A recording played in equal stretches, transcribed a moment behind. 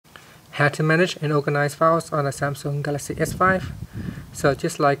how to manage and organize files on a Samsung Galaxy S5. So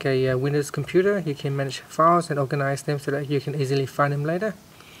just like a Windows computer, you can manage files and organize them so that you can easily find them later.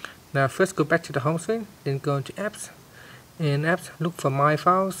 Now first go back to the home screen, then go into apps. In apps, look for My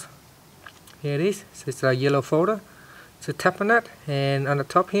Files. Here it is, so it's a yellow folder. So tap on that, and on the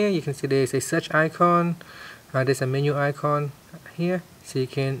top here you can see there's a search icon, there's a menu icon here, so you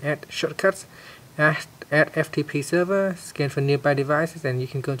can add shortcuts, add FTP server, scan for nearby devices, and you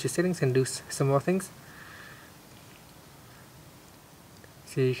can go into settings and do some more things.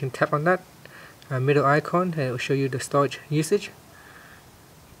 So you can tap on that middle icon and it will show you the storage usage.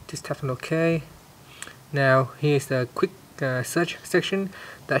 Just tap on OK. Now here's the quick search section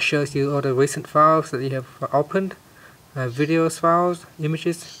that shows you all the recent files that you have opened, videos files,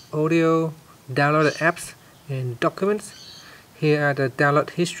 images, audio, downloaded apps, and documents. Here are the download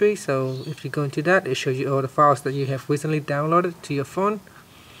history, so if you go into that, it shows you all the files that you have recently downloaded to your phone.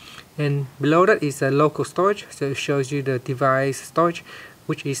 And below that is a local storage, so it shows you the device storage,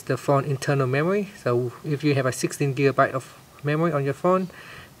 which is the phone internal memory. So if you have a 16 GB of memory on your phone,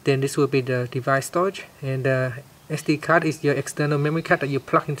 then this will be the device storage, and the SD card is your external memory card that you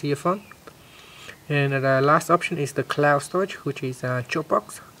plug into your phone. And the last option is the cloud storage, which is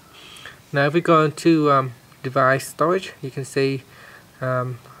Dropbox. Now if we go into device storage, you can see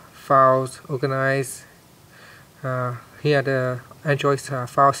files organized. Here are the Android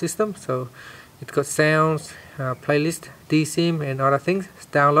file system, so it's got sounds, playlist, DSIM, and other things,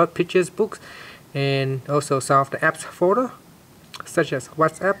 download pictures, books, and also some of the apps folder, such as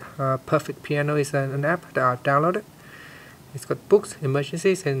WhatsApp. Perfect Piano is an app that I downloaded. It's got books,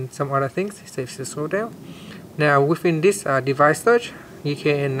 emergencies, and some other things. So if you scroll down, now within this device storage, you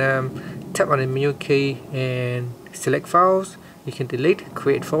can tap on the menu key and select files. You can delete,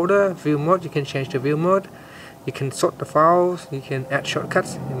 create folder, view mode. You can change the view mode. You can sort the files. You can add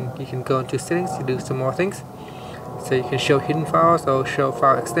shortcuts, and you can go into settings to do some more things. So you can show hidden files or show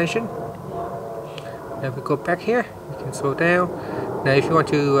file extension. Now if we go back here, you can scroll down. Now if you want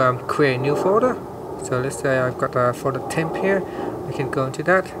to create a new folder, so let's say I've got a folder temp here, I can go into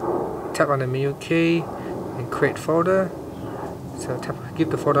that, tap on the menu key and create folder. So give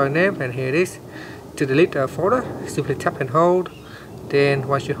the folder a name, and here it is. To delete a folder, simply tap and hold. Then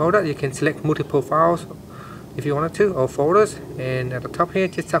once you hold it, you can select multiple files if you wanted to, or folders, and at the top here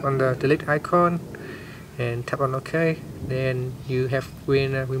just tap on the delete icon and tap on OK. Then you have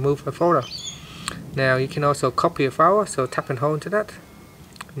removed a folder. Now you can also copy a file, so tap and hold into that.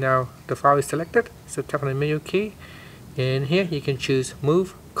 Now the file is selected, so tap on the menu key, and here you can choose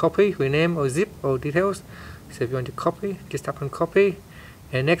move, copy, rename, or zip, or details. So if you want to copy, just tap on copy,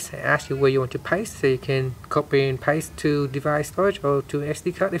 and next it asks you where you want to paste, so you can copy and paste to device storage or to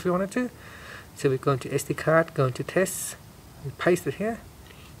SD card if you wanted to. So we go into SD card, go into tests, and paste it here.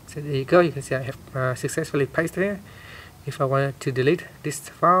 So there you go, you can see I have successfully pasted here. If I wanted to delete this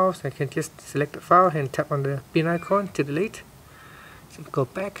file, so I can just select the file and tap on the bin icon to delete. So we go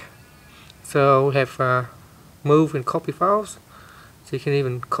back. So we have move and copy files. So you can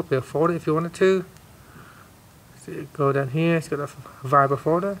even copy a folder if you wanted to. So you go down here, it's got a variable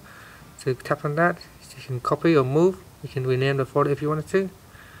folder. So you tap on that, so you can copy or move. You can rename the folder if you wanted to.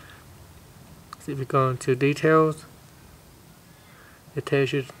 So if you go into details, it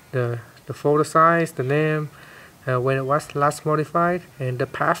tells you the folder size, the name, when it was last modified, and the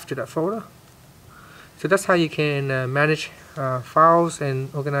path to that folder. So that's how you can manage files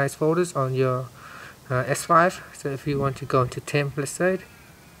and organize folders on your S5. So if you want to go into temp, let's say,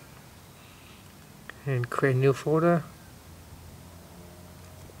 and create a new folder,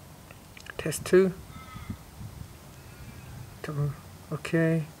 test 2, tap on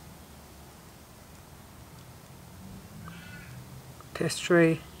OK, test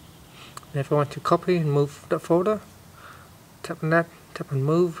 3. And if I want to copy and move that folder, tap on that, tap on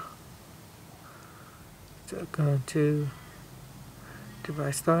move. So go to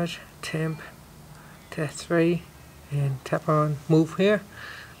device storage, temp, test 3, and tap on move here.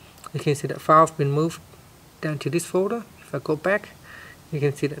 You can see that file has been moved down to this folder. If I go back, you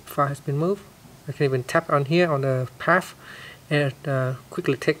can see that file has been moved. I can even tap on here on the path and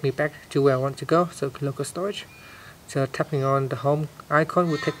quickly take me back to where I want to go, so local storage. So tapping on the home icon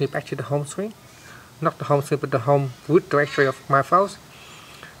will take me back to the home screen. Not the home screen, but the home root directory of my files.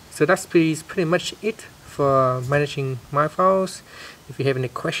 So that's pretty much it for managing my files. If you have any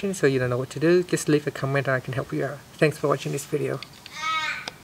questions or you don't know what to do, just leave a comment and I can help you out. Thanks for watching this video.